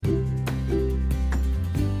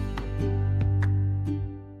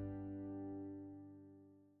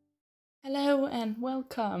and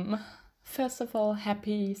welcome. First of all,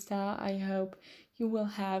 happy Easter. I hope you will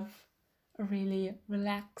have a really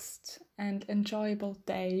relaxed and enjoyable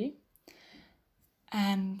day.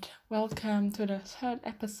 And welcome to the third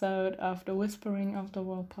episode of the Whispering of the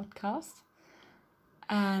World podcast.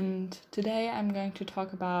 And today I'm going to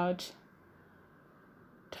talk about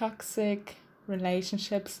toxic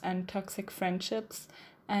relationships and toxic friendships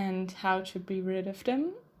and how to be rid of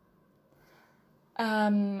them.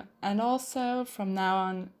 And also from now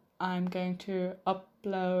on, I'm going to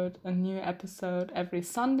upload a new episode every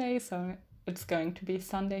Sunday, so it's going to be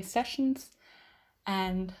Sunday sessions.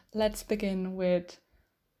 And let's begin with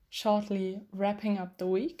shortly wrapping up the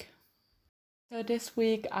week. So this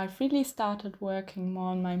week I've really started working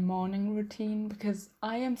more on my morning routine because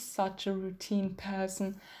I am such a routine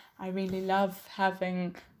person. I really love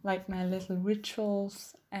having like my little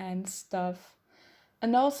rituals and stuff.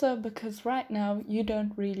 And also because right now you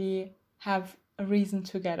don't really have a reason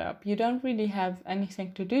to get up. You don't really have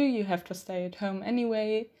anything to do. You have to stay at home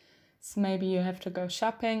anyway. So maybe you have to go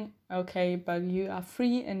shopping. Okay, but you are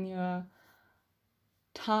free in your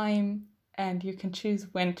time and you can choose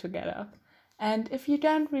when to get up. And if you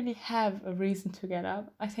don't really have a reason to get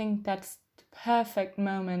up, I think that's the perfect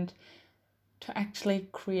moment to actually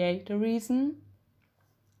create a reason.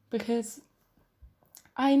 Because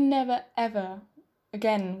I never ever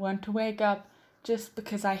again want to wake up just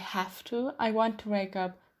because I have to. I want to wake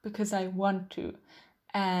up because I want to.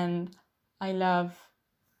 And I love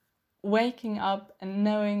waking up and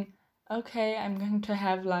knowing, okay, I'm going to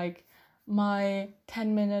have like my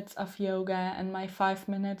 10 minutes of yoga and my 5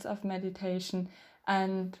 minutes of meditation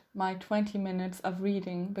and my 20 minutes of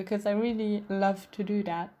reading, because I really love to do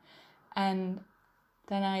that. And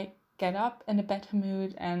then I get up in a better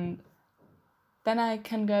mood, and then I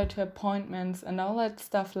can go to appointments and all that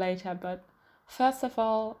stuff later. But first of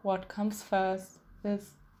all, what comes first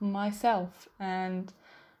is myself and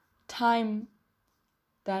time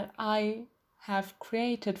that I have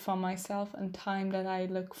created for myself and time that I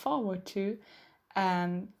look forward to,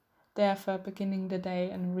 and therefore beginning the day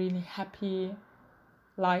in a really happy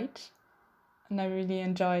light. And I really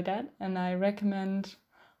enjoy that, and I recommend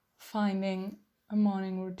finding a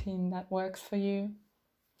morning routine that works for you.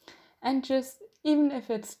 And just, even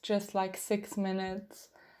if it's just like 6 minutes,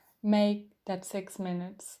 make that 6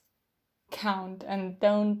 minutes count, and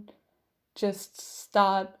don't just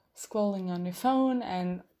start scrolling on your phone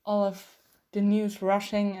and all of the news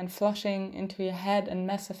rushing and flushing into your head and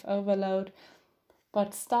massive overload,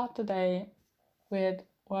 but start the day with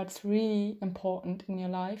what's really important in your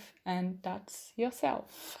life, and that's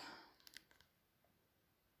yourself.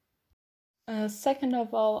 Second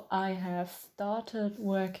of all, I have started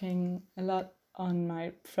working a lot on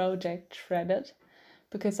my project Shredded,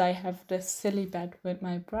 because I have this silly bet with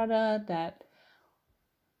my brother that,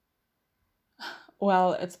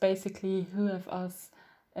 well, it's basically who of us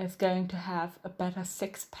is going to have a better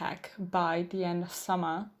six-pack by the end of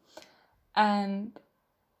summer. And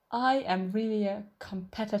I am really a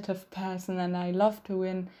competitive person and I love to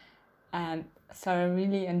win, and so I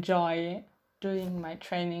really enjoy doing my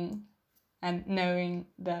training and knowing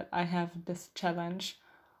that I have this challenge.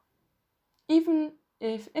 Even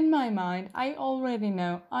if in my mind I already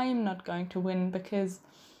know I am not going to win, because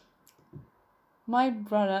my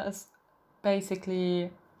brother is basically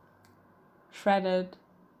shredded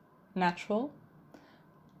natural,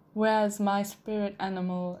 whereas my spirit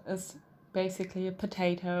animal is basically a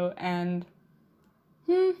potato, and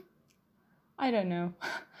I don't know.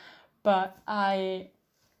 But I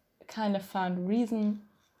kind of found reason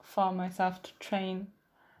for myself to train,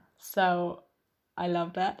 so I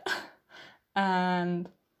love that. And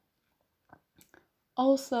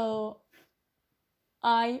also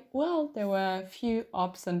there were a few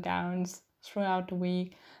ups and downs throughout the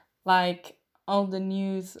week, like all the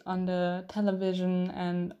news on the television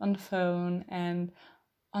and on the phone and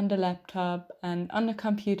on the laptop and on the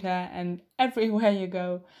computer and everywhere you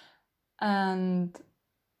go. And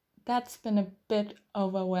that's been a bit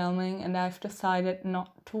overwhelming, and I've decided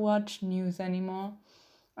not to watch news anymore.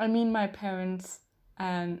 I mean, my parents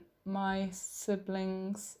and my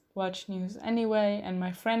siblings watch news anyway, and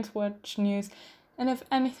my friends watch news, and if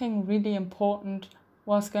anything really important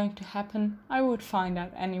was going to happen, I would find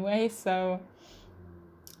out anyway. So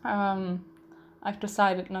I've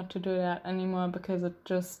decided not to do that anymore, because it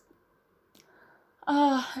just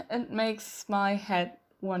it makes my head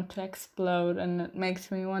want to explode, and it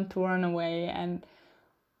makes me want to run away and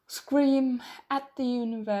scream at the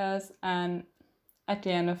universe, and at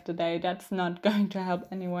the end of the day that's not going to help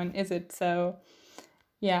anyone, is it? So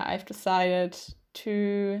yeah, I've decided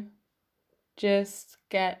to just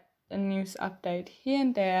get a news update here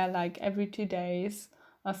and there, like every 2 days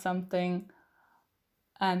or something,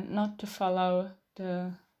 and not to follow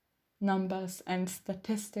the numbers and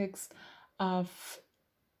statistics of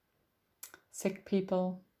sick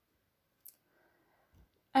people.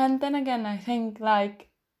 And then again, I think like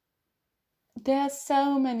there are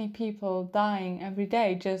so many people dying every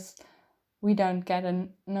day, just we don't get a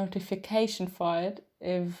notification for it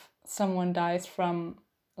if someone dies from,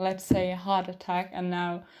 let's say, a heart attack. And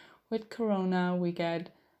now with Corona, we get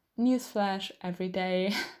newsflash every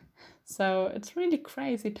day. So it's really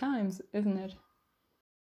crazy times, isn't it?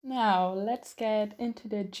 Now, let's get into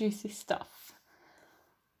the juicy stuff.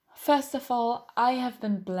 First of all, I have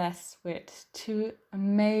been blessed with 2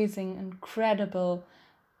 amazing, incredible,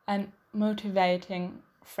 and motivating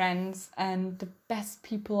friends and the best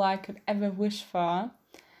people I could ever wish for.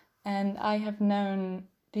 And I have known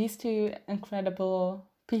these 2 incredible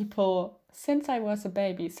people since I was a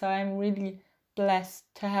baby, so I'm really blessed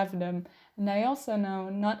to have them. And I also know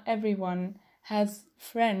not everyone has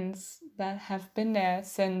friends that have been there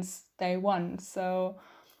since day one. So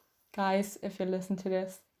guys, if you listen to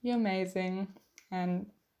this, you're amazing, and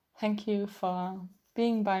thank you for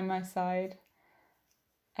being by my side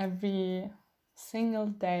every single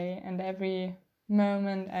day and every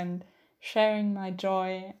moment, and sharing my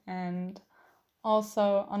joy, and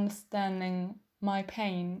also understanding my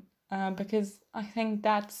pain, because I think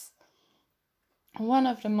that's one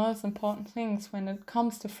of the most important things when it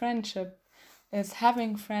comes to friendship, is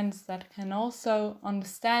having friends that can also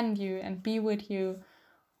understand you and be with you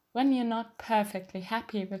when you're not perfectly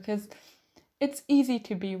happy, because it's easy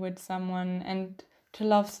to be with someone and to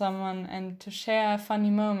love someone and to share funny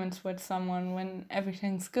moments with someone when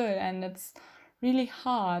everything's good, and it's really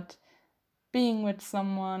hard being with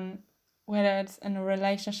someone, whether it's in a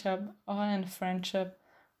relationship or in a friendship,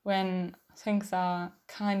 when things are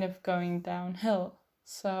kind of going downhill.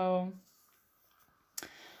 So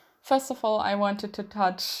first of all, I wanted to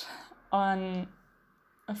touch on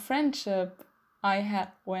a friendship I had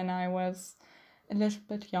when I was a little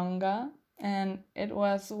bit younger, and it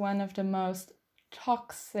was one of the most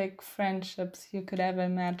toxic friendships you could ever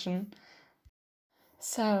imagine.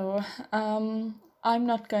 So, I'm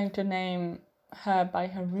not going to name her by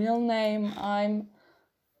her real name. I'm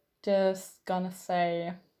just gonna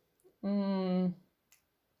say,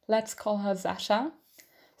 let's call her Sasha.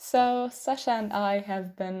 So, Sasha and I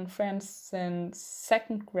have been friends since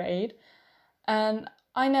 2nd grade, and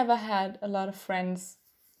I never had a lot of friends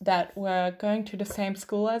that were going to the same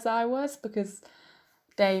school as I was, because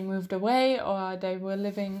they moved away or they were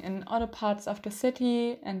living in other parts of the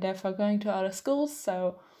city and therefore going to other schools.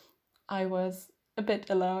 So I was a bit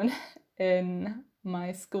alone in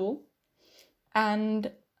my school.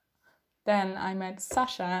 And then I met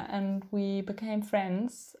Sasha and we became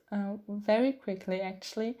friends very quickly,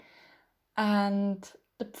 actually. And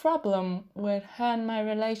the problem with her and my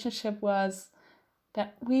relationship was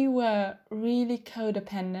that we were really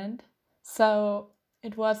codependent. So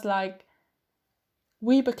it was like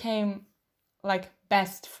we became like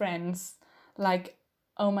best friends. Like,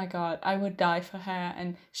 oh my god, I would die for her,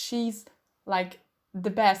 and she's like the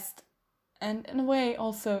best, and in a way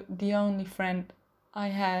also the only friend I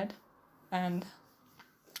had. And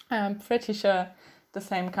I'm pretty sure the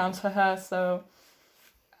same counts for her. So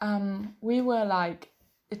we were like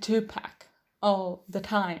a 2-pack all the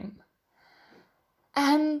time.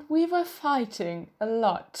 And we were fighting a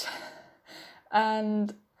lot.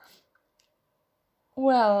 And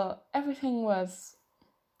well, everything was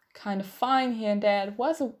kind of fine here and there. It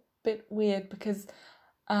was a bit weird because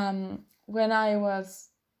when I was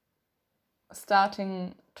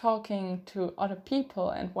starting talking to other people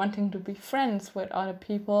and wanting to be friends with other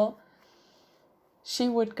people, she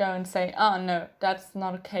would go and say, "Oh no, that's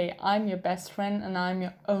not okay. I'm your best friend and I'm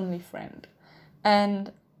your only friend."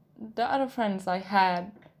 And the other friends I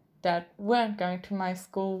had that weren't going to my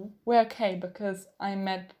school were okay because I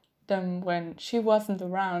met them when she wasn't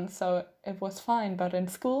around, so it was fine. But in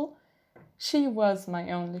school, she was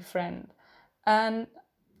my only friend. And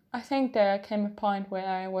I think there came a point where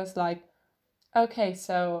I was like, okay,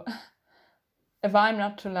 so if I'm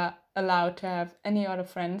not allowed to have any other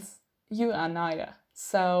friends, you are neither.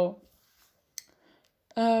 So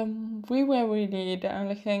we were really the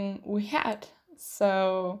only thing we had.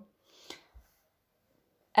 So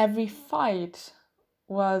every fight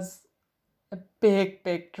was a big,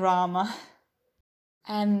 big drama.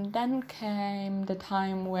 And then came the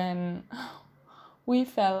time when we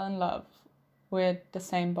fell in love with the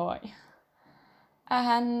same boy.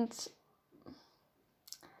 And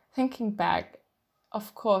thinking back,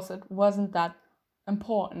 of course, it wasn't that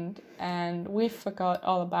important, and we forgot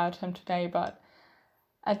all about him today, but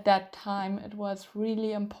at that time it was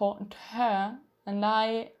really important to her, and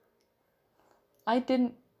I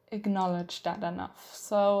didn't acknowledge that enough.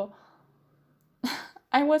 So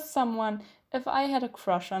I was someone, if I had a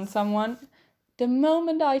crush on someone, the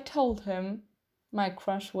moment I told him, my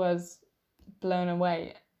crush was blown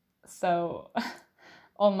away. So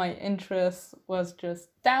all my interest was just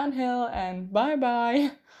downhill and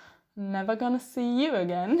bye-bye. Never gonna see you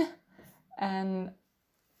again. And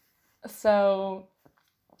so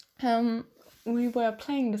we were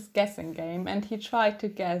playing this guessing game, and he tried to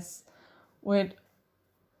guess with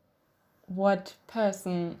what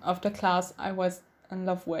person of the class I was in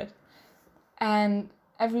love with. And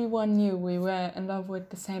everyone knew we were in love with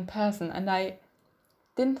the same person, and I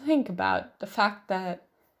didn't think about the fact that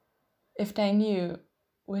if they knew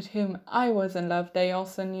with whom I was in love, they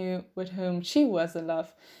also knew with whom she was in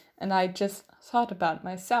love. And I just thought about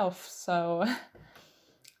myself. So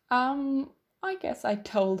I guess I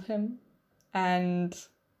told him, and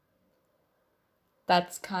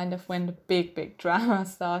that's kind of when the big drama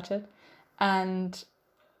started. And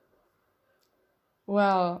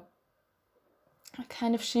well,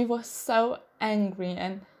 kind of she was so angry,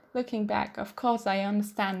 and looking back, of course I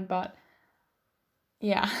understand, but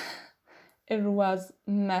yeah, it was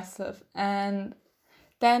massive. And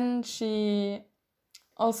then she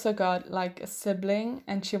also got like a sibling,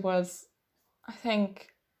 and she was, I think,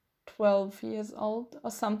 12 years old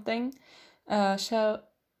or something. So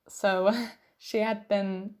she had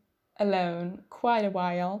been alone quite a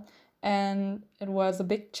while, and it was a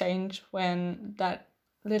big change when that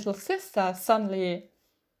little sister suddenly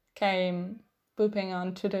came booping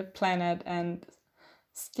onto the planet and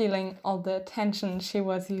stealing all the attention she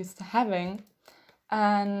was used to having.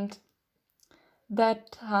 And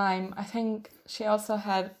that time, I think she also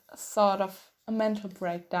had sort of a mental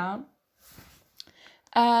breakdown.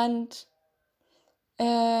 And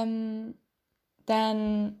then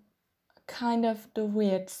kind of the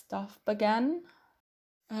weird stuff began.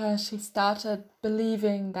 She started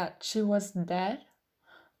believing that she was dead,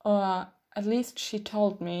 or at least she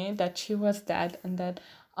told me that she was dead and that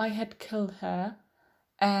I had killed her.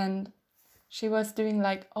 And she was doing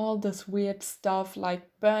like all this weird stuff,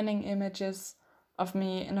 like burning images of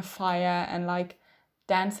me in a fire and like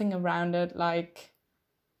dancing around it, like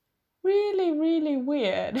really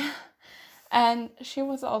weird. And she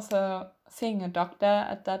was also seeing a doctor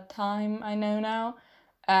at that time, I know now,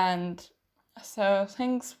 and so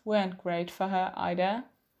things weren't great for her either.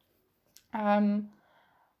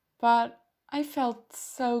 But I felt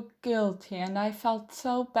so guilty, and I felt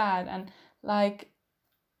so bad, and like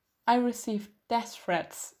I received death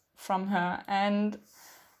threats from her, and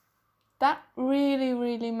that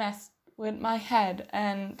really messed with my head.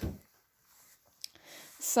 And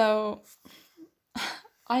so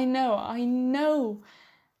I know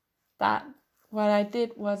that what I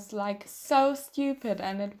did was like so stupid,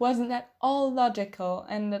 and it wasn't at all logical,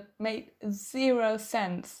 and it made zero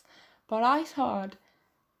sense. But I thought,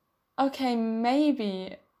 okay,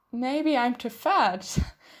 maybe I'm too fat.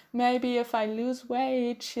 Maybe if I lose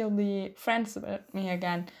weight, she'll be friends with me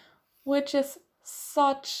again. Which is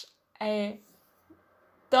such a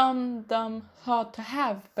dumb thought to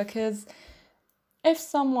have, because if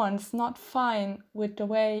someone's not fine with the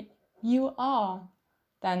way you are,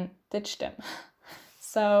 then ditch them.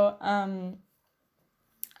 So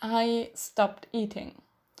I stopped eating,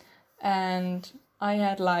 and I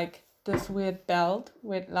had like this weird belt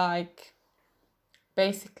with like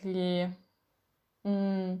basically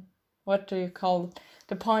what do you call it?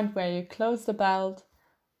 The point where you close the belt,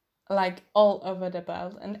 like all over the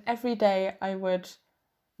belt, and every day I would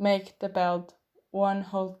make the belt one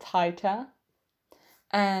hole tighter,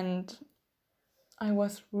 and I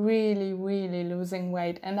was really losing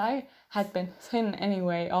weight, and I had been thin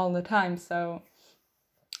anyway all the time. So,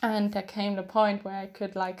 and there came the point where I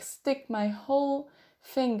could like stick my whole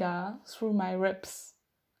finger through my ribs,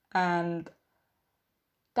 and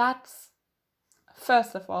that's,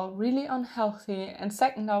 first of all, really unhealthy, and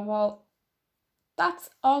second of all, that's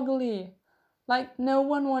ugly. Like, no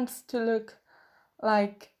one wants to look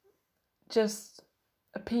like just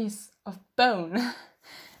a piece of bone.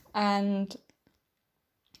 And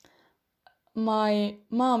my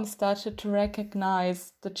mom started to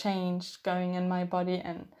recognize the change going in my body,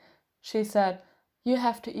 and she said, you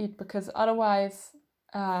have to eat, because otherwise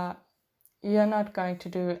you're not going to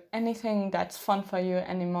do anything that's fun for you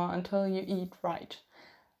anymore until you eat right.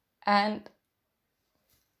 And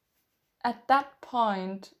at that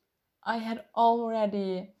point, I had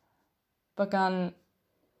already begun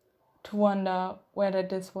to wonder whether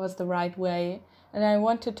this was the right way, and I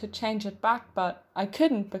wanted to change it back, but I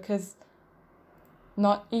couldn't, because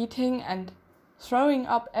not eating and throwing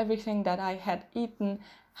up everything that I had eaten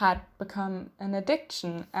had become an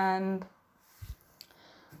addiction. And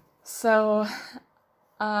so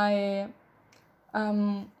I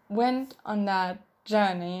went on that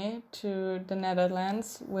journey to the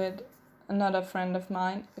Netherlands with another friend of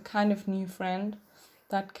mine, a kind of new friend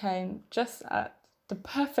that came just at the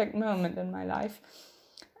perfect moment in my life.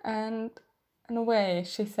 And in a way,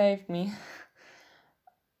 she saved me.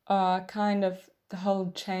 Kind of the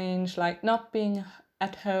whole change, like not being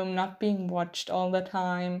at home, not being watched all the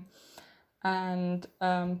time, and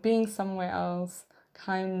being somewhere else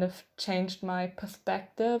kind of changed my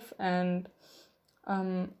perspective, and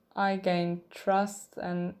I gained trust,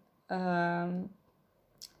 and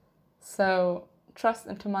so trust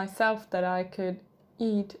into myself that I could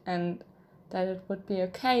eat and that it would be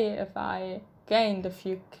okay if I gained a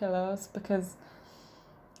few kilos, because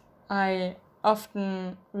I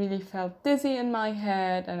often really felt dizzy in my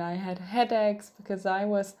head and I had headaches because I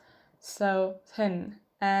was so thin.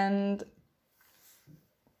 And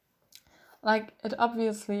like it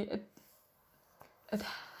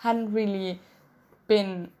hadn't really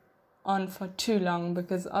been on for too long,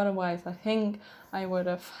 because otherwise I think I would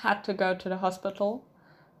have had to go to the hospital.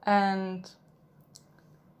 And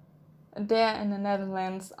there in the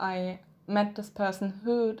Netherlands I met this person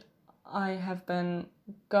who I have been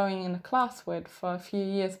going in a class with for a few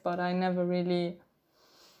years, but I never really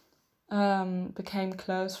became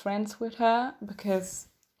close friends with her, because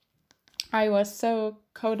I was so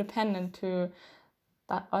codependent to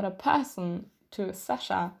that other person, to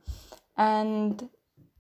Sasha. And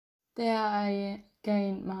there I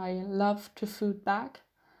gained my love to food back,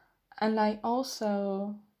 and I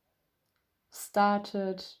also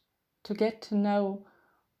started to get to know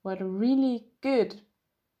what a really good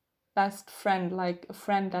best friend, like a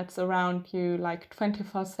friend that's around you like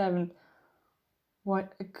 24/7,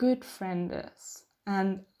 what a good friend is.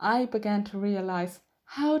 And I began to realize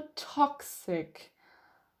how toxic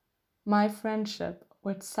my friendship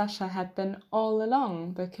with Sasha had been all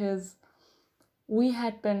along, because we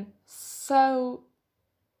had been so,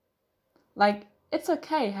 like, it's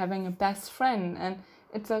okay having a best friend, and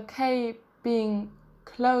it's okay being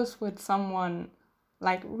close with someone,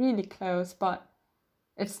 like really close, but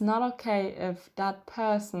it's not okay if that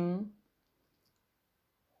person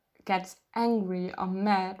gets angry or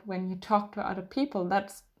mad when you talk to other people.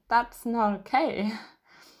 That's not okay.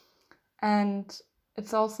 And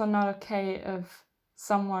it's also not okay if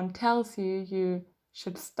someone tells you you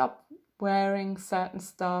should stop wearing certain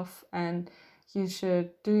stuff, and you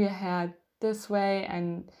should do your hair this way,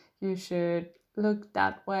 and you should look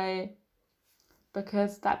that way,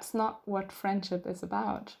 because that's not what friendship is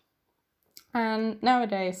about. And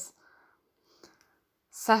nowadays,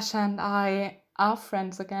 Sasha and I are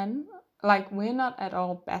friends again. Like, we're not at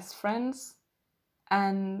all best friends,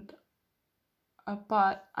 and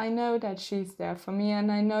but I know that she's there for me,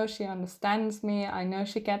 and I know she understands me. I know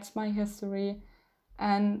she gets my history,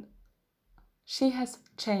 and she has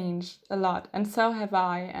changed a lot, and so have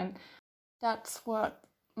I. And that's what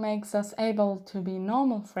makes us able to be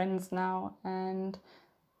normal friends now, and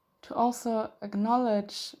to also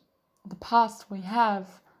acknowledge the past we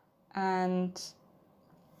have. And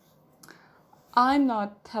I'm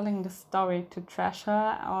not telling the story to trash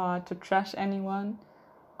her or to trash anyone.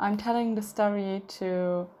 I'm telling the story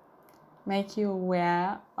to make you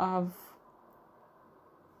aware of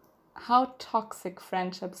how toxic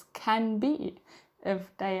friendships can be if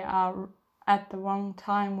they are at the wrong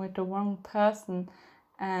time with the wrong person.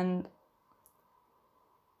 And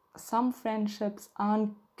some friendships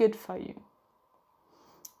aren't good for you.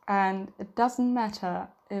 And it doesn't matter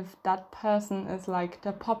if that person is like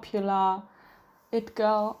the popular it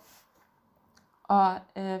girl, or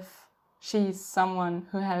if she's someone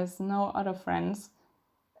who has no other friends.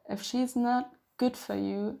 If she's not good for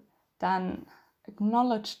you, then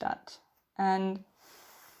acknowledge that and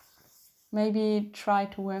maybe try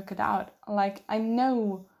to work it out. Like, I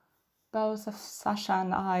know both of Sasha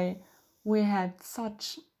and I, we had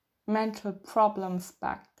such mental problems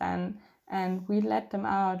back then, and we let them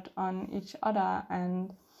out on each other,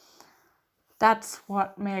 and that's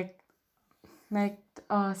what made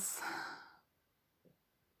us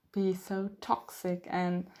be so toxic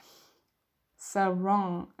and so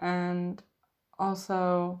wrong, and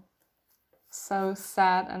also so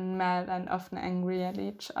sad and mad and often angry at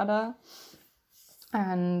each other.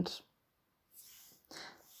 And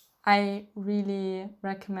I really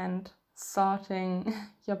recommend sorting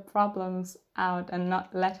your problems out and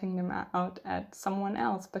not letting them out at someone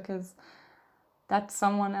else, because that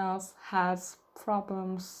someone else has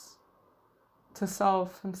problems to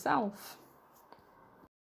solve himself.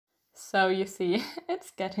 So you see,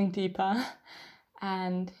 it's getting deeper,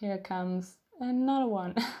 and here comes another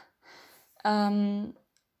one.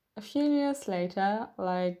 A few years later,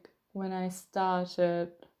 like when I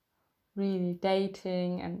started really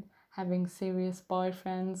dating and having serious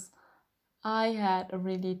boyfriends, I had a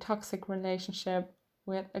really toxic relationship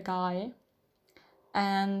with a guy,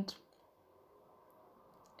 and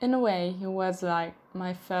in a way he was like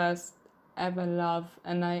my first ever love,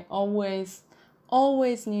 and I always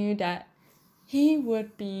knew that he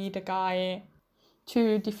would be the guy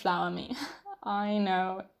to deflower me. I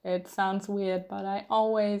know it sounds weird, but I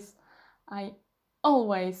always,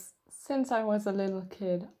 since I was a little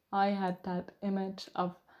kid, I had that image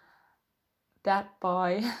of that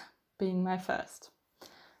boy being my first.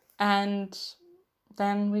 And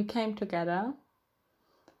then we came together,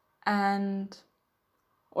 and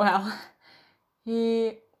well,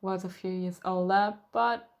 he was a few years older,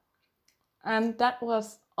 and that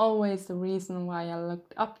was always the reason why I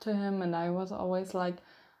looked up to him, and I was always like,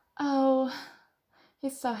 oh,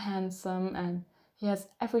 he's so handsome and he has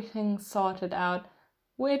everything sorted out,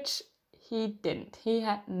 which he didn't. He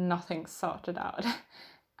had nothing sorted out.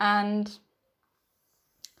 And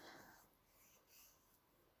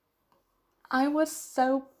I was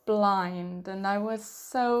so blind and I was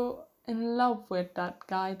so in love with that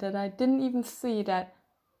guy that I didn't even see that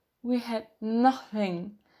we had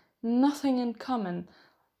nothing in common.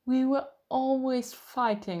 We were always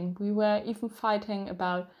fighting. We were even fighting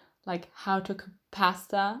about like how to cook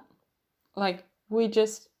pasta. Like we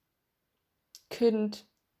just couldn't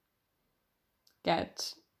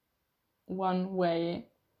get one way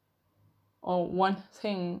or one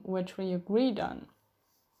thing which we agreed on.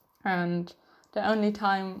 And the only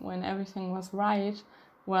time when everything was right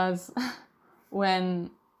was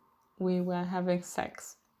when we were having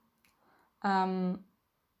sex. And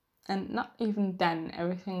not even then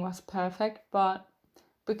everything was perfect, but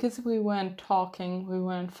because we weren't talking, we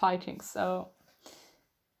weren't fighting. So,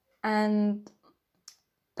 and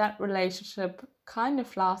that relationship kind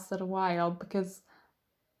of lasted a while, because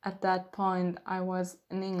at that point I was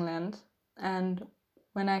in England, and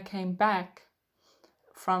when I came back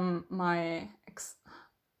from my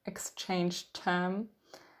exchange term,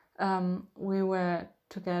 we were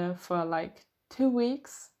together for like 2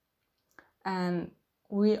 weeks, and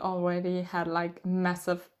we already had like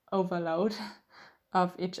massive overload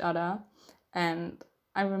of each other. And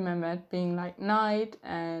I remember it being like night,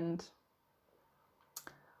 and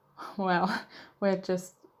well, we'd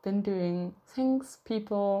just been doing things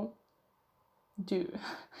people do.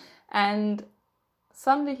 And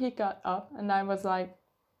suddenly he got up and I was like,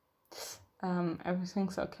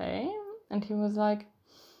 everything's okay? And he was like,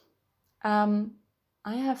 I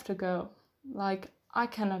have to go. Like, I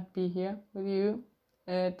cannot be here with you.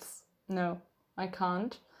 No, I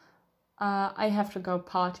can't. I have to go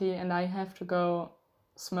party, and I have to go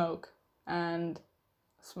smoke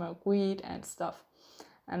weed and stuff.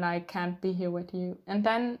 And I can't be here with you. And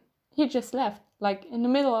then he just left, like in the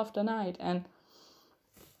middle of the night. And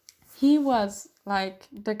he was like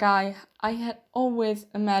the guy I had always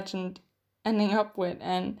imagined ending up with.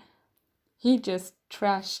 And he just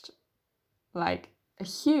trashed like a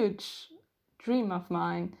huge dream of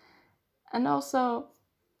mine. And also,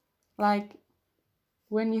 like,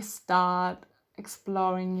 when you start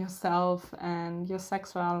exploring yourself and your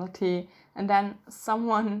sexuality, and then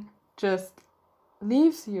someone just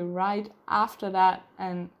leaves you right after that,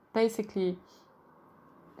 and basically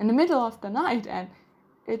in the middle of the night, and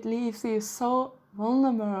it leaves you so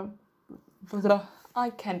vulnerable. I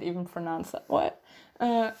can't even pronounce that word.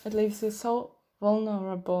 It leaves you so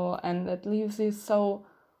vulnerable, and it leaves you so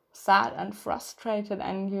sad and frustrated,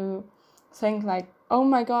 and you think like, oh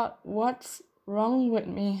my god, what's wrong with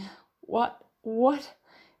me? What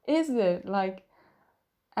is it like?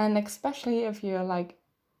 And especially if you're like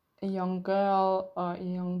a young girl or a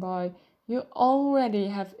young boy, you already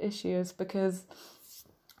have issues, because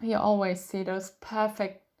you always see those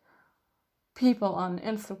perfect people on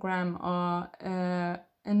Instagram or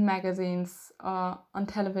in magazines or on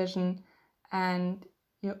television, and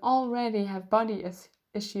you already have body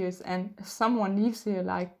issues, and if someone leaves you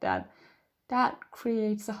like that, that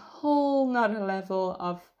creates a whole nother level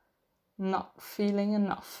of not feeling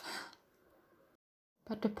enough.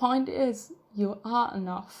 But the point is, you are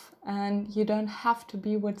enough, and you don't have to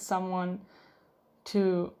be with someone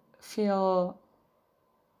to feel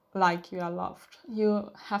like you are loved.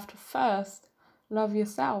 You have to first love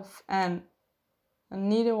yourself, and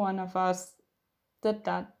neither one of us did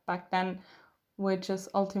that back then, which is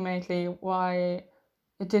ultimately why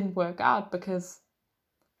it didn't work out, because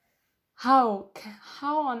how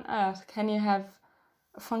on earth can you have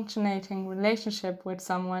a functioning relationship with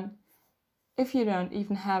someone if you don't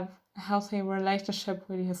even have a healthy relationship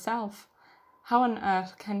with yourself? How on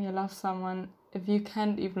earth can you love someone if you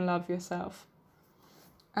can't even love yourself?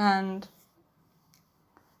 And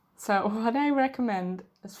so what I recommend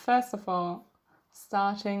is, first of all,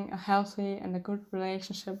 starting a healthy and a good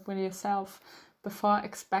relationship with yourself before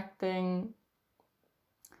expecting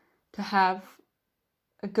to have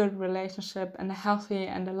a good relationship and a healthy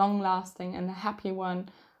and a long-lasting and a happy one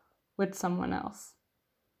with someone else.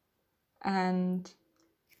 And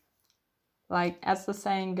like as the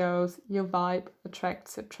saying goes, your vibe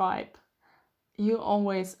attracts your tribe. You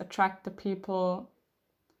always attract the people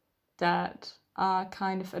that are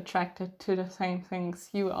kind of attracted to the same things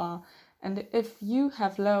you are. And if you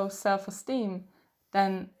have low self-esteem,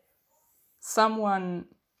 then someone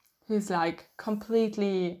who's like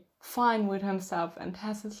completely fine with himself and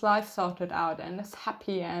has his life sorted out and is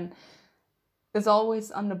happy and is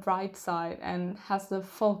always on the bright side and has the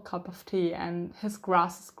full cup of tea and his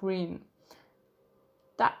grass is green,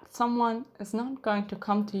 that someone is not going to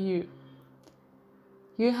come to you.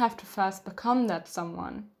 You have to first become that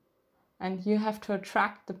someone, and you have to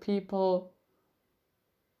attract the people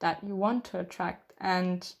that you want to attract.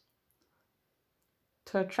 And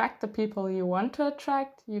to attract the people you want to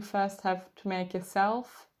attract, you first have to make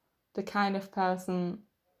yourself the kind of person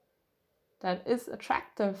that is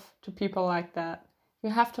attractive to people like that.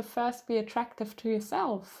 You have to first be attractive to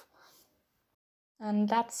yourself. And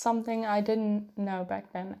that's something I didn't know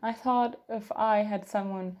back then. I thought if I had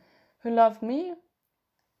someone who loved me,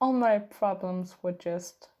 all my problems would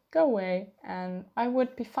just go away and I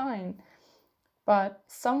would be fine. But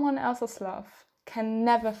someone else's love can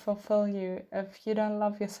never fulfill you if you don't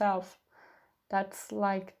love yourself. That's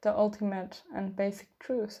like the ultimate and basic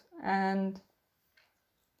truth. And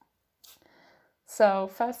so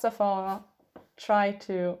first of all, try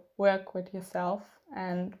to work with yourself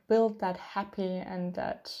and build that happy and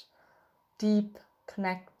that deep,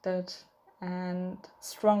 connected and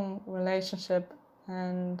strong relationship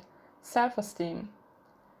and self-esteem.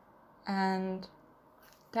 And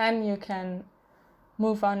then you can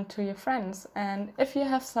move on to your friends. And if you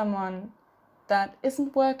have someone that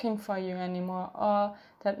isn't working for you anymore, or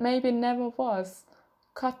that maybe never was,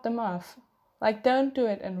 cut them off. Like, don't do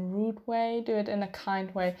it in a rude way, do it in a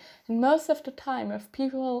kind way. And most of the time, if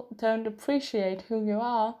people don't appreciate who you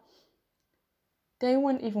are, they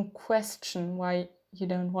won't even question why you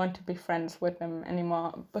don't want to be friends with them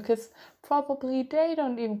anymore, because probably they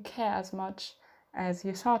don't even care as much as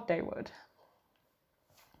you thought they would.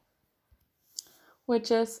 Which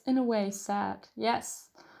is in a way sad, yes,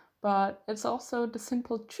 but it's also the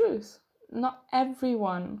simple truth. Not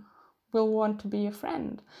everyone will want to be a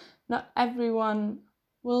friend. Not everyone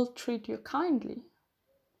will treat you kindly.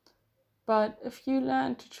 But if you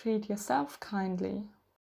learn to treat yourself kindly,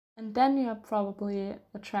 and then you're probably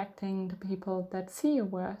attracting the people that see your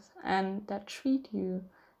worth and that treat you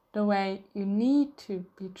the way you need to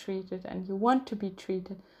be treated and you want to be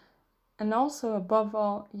treated. And also, above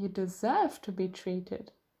all, you deserve to be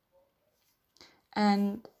treated.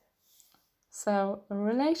 And so a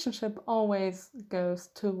relationship always goes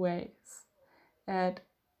two ways. It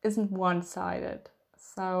isn't one-sided.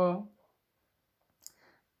 So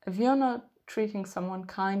if you're not treating someone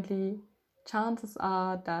kindly, chances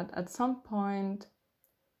are that at some point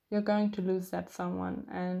you're going to lose that someone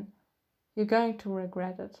and you're going to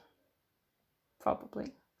regret it,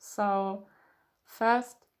 probably. So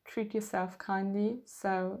first, treat yourself kindly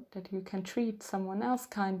so that you can treat someone else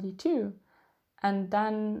kindly too. And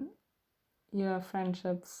then your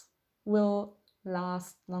friendships will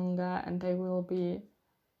last longer and they will be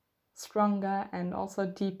stronger and also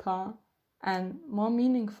deeper and more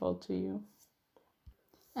meaningful to you.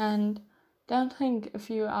 And don't think if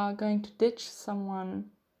you are going to ditch someone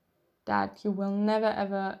that you will never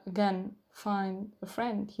ever again find a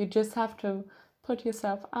friend. You just have to put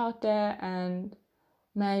yourself out there and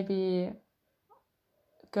maybe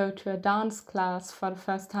go to a dance class for the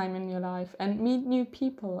first time in your life and meet new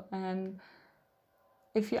people. And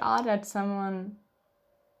if you are that someone,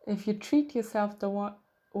 if you treat yourself the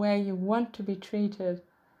way you want to be treated,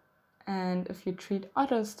 and if you treat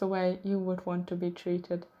others the way you would want to be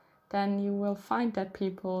treated, then you will find that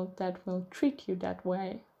people that will treat you that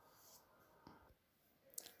way.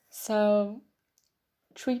 So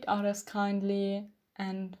treat others kindly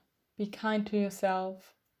and be kind to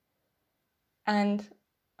yourself. And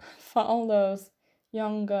for all those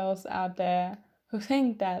young girls out there who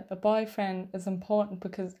think that a boyfriend is important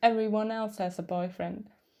because everyone else has a boyfriend,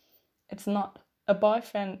 it's not. a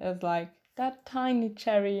boyfriend is like that tiny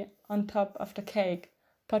cherry on top of the cake.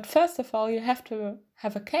 But first of all, you have to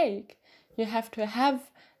have a cake. You have to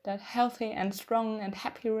have that healthy and strong and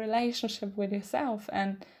happy relationship with yourself.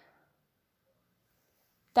 And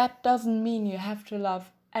that doesn't mean you have to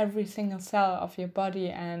love every single cell of your body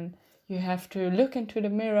and you have to look into the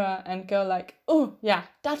mirror and go like, oh yeah,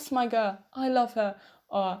 that's my girl, I love her.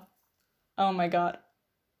 Or, oh my god,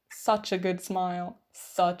 such a good smile,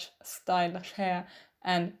 such stylish hair,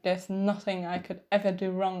 and there's nothing I could ever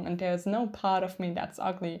do wrong and there's no part of me that's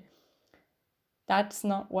ugly. That's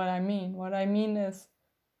not what I mean. What I mean is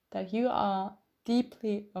that you are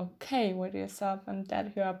deeply okay with yourself and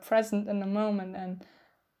that you are present in the moment, and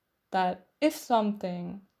that if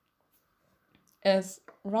something is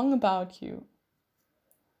wrong about you,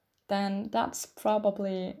 then that's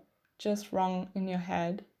probably just wrong in your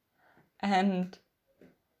head. And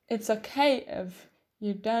it's okay if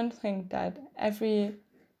you don't think that every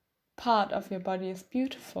part of your body is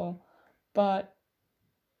beautiful, but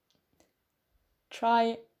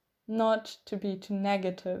try not to be too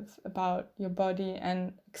negative about your body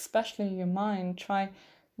and especially your mind. Try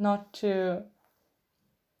not to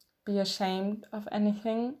be ashamed of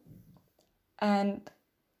anything. And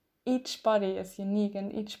each body is unique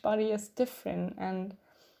and each body is different, and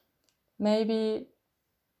maybe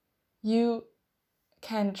you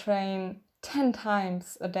can train 10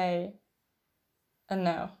 times a day.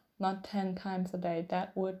 No, not 10 times a day,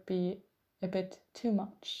 that would be a bit too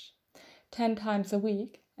much. 10 times a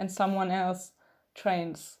week, and someone else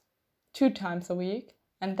trains 2 times a week,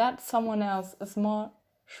 and that someone else is more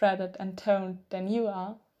shredded and toned than you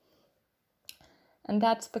are. And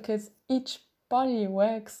that's because each body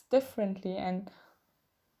works differently, and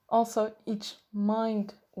also each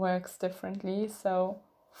mind works differently. So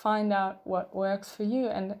find out what works for you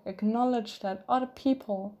and acknowledge that other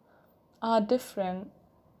people are different,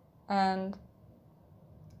 and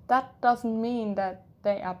that doesn't mean that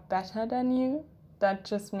they are better than you. That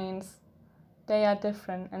just means they are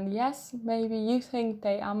different. And yes, maybe you think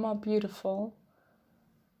they are more beautiful,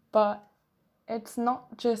 but it's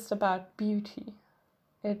not just about beauty.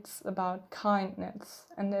 It's about kindness,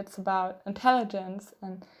 and it's about intelligence,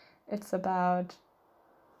 and it's about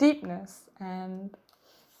deepness, and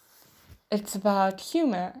it's about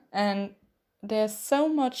humor. And there's so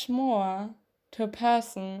much more to a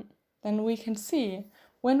person than we can see.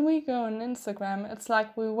 When we go on Instagram, it's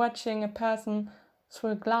like we're watching a person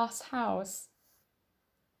through a glass house,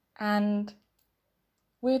 and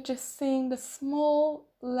we're just seeing the small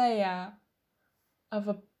layer of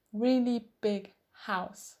a really big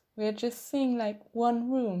house. We're just seeing like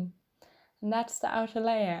one room, and that's the outer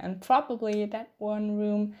layer, and probably that one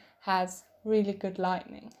room has really good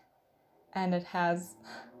lighting and it has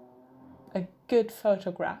a good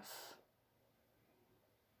photograph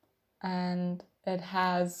and it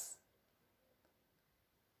has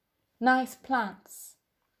nice plants.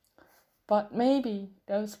 But maybe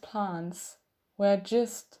those plants were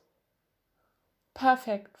just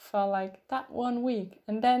perfect for like that 1 week,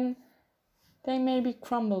 and then they maybe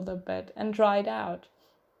crumbled a bit and dried out,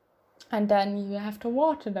 and then you have to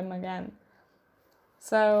water them again.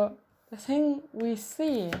 So the thing we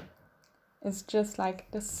see is just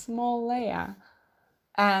like this small layer,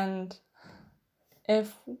 and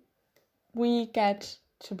if we get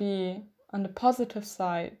to be on the positive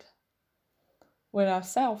side with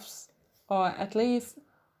ourselves, or at least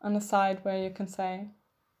on a side where you can say,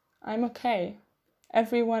 I'm okay,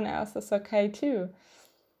 everyone else is okay too,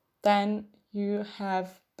 then you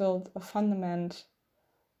have built a fundament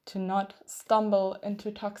to not stumble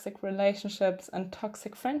into toxic relationships and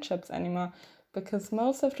toxic friendships anymore. Because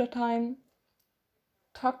most of the time,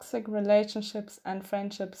 toxic relationships and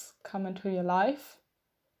friendships come into your life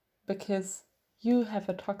because you have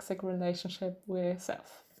a toxic relationship with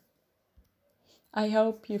yourself. I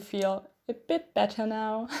hope you feel a bit better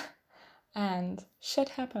now. And shit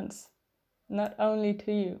happens, not only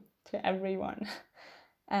to you, to everyone.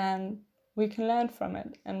 And we can learn from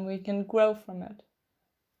it and we can grow from it.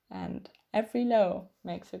 And every low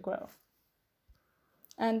makes you grow.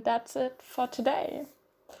 And that's it for today.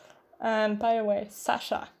 And by the way,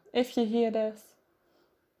 Sasha, if you hear this,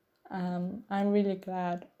 I'm really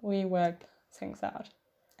glad we worked things out.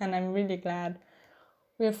 And I'm really glad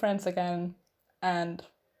we're friends again. And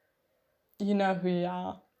you know who you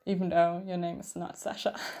are, even though your name is not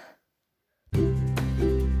Sasha.